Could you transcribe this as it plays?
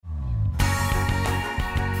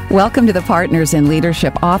Welcome to the Partners in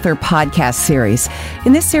Leadership Author Podcast Series.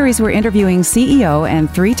 In this series, we're interviewing CEO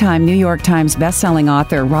and three-time New York Times bestselling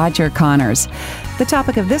author Roger Connors. The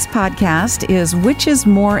topic of this podcast is, which is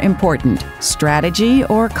more important, strategy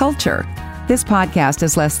or culture? This podcast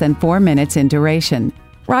is less than 4 minutes in duration.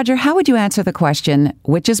 Roger, how would you answer the question,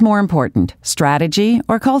 which is more important, strategy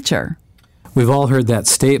or culture? We've all heard that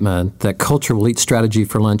statement that culture will eat strategy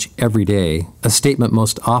for lunch every day, a statement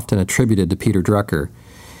most often attributed to Peter Drucker.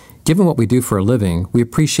 Given what we do for a living, we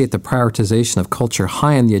appreciate the prioritization of culture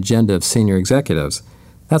high on the agenda of senior executives.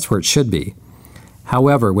 That's where it should be.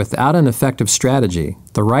 However, without an effective strategy,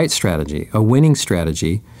 the right strategy, a winning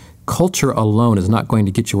strategy, culture alone is not going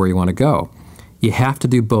to get you where you want to go. You have to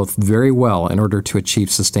do both very well in order to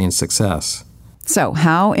achieve sustained success. So,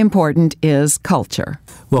 how important is culture?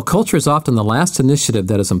 Well, culture is often the last initiative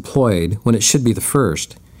that is employed when it should be the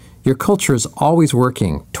first. Your culture is always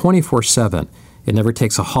working 24/7. It never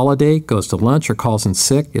takes a holiday, goes to lunch, or calls in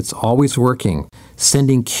sick. It's always working,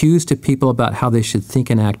 sending cues to people about how they should think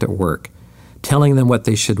and act at work, telling them what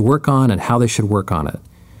they should work on and how they should work on it.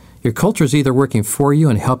 Your culture is either working for you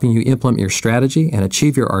and helping you implement your strategy and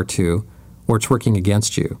achieve your R2, or it's working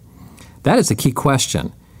against you. That is the key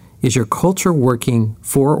question. Is your culture working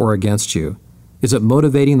for or against you? Is it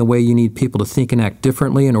motivating the way you need people to think and act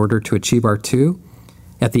differently in order to achieve R2?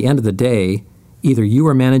 At the end of the day, either you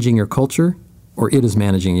are managing your culture or it is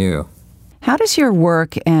managing you. How does your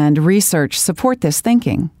work and research support this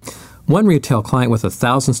thinking? One retail client with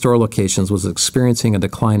 1,000 store locations was experiencing a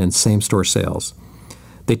decline in same-store sales.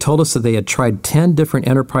 They told us that they had tried 10 different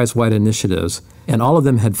enterprise-wide initiatives, and all of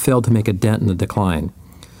them had failed to make a dent in the decline.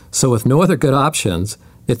 So with no other good options,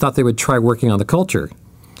 they thought they would try working on the culture.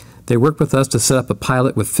 They worked with us to set up a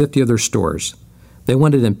pilot with 50 of their stores. They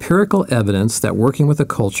wanted empirical evidence that working with a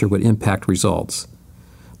culture would impact results.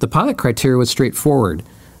 The pilot criteria was straightforward.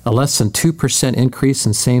 A less than 2% increase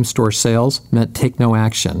in same-store sales meant take no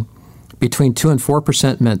action. Between 2 and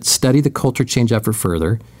 4% meant study the culture change effort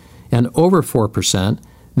further, and over 4%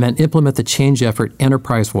 meant implement the change effort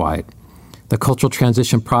enterprise-wide. The cultural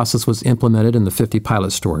transition process was implemented in the 50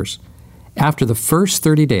 pilot stores. After the first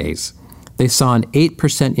 30 days, they saw an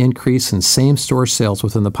 8% increase in same-store sales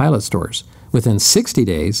within the pilot stores. Within 60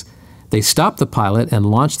 days, they stopped the pilot and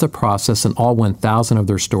launched the process in all 1,000 of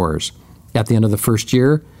their stores. At the end of the first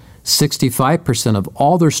year, 65% of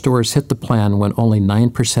all their stores hit the plan when only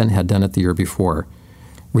 9% had done it the year before.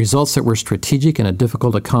 Results that were strategic in a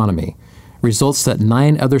difficult economy. Results that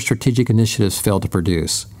 9 other strategic initiatives failed to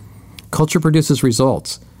produce. Culture produces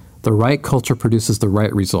results. The right culture produces the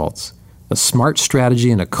right results. A smart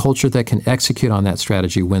strategy and a culture that can execute on that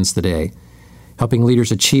strategy wins the day. Helping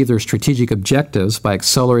leaders achieve their strategic objectives by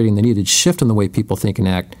accelerating the needed shift in the way people think and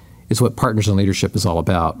act is what Partners in Leadership is all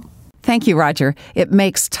about. Thank you, Roger. It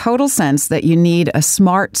makes total sense that you need a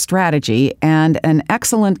smart strategy and an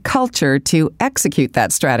excellent culture to execute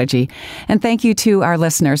that strategy. And thank you to our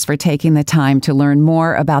listeners for taking the time to learn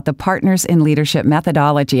more about the Partners in Leadership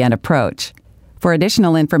methodology and approach. For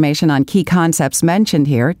additional information on key concepts mentioned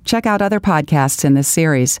here, check out other podcasts in this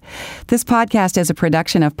series. This podcast is a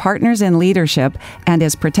production of Partners in Leadership and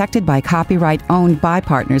is protected by copyright owned by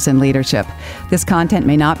Partners in Leadership. This content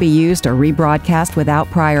may not be used or rebroadcast without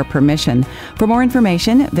prior permission. For more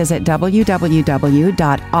information, visit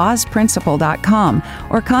www.ozprinciple.com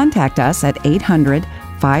or contact us at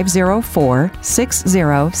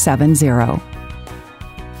 800-504-6070.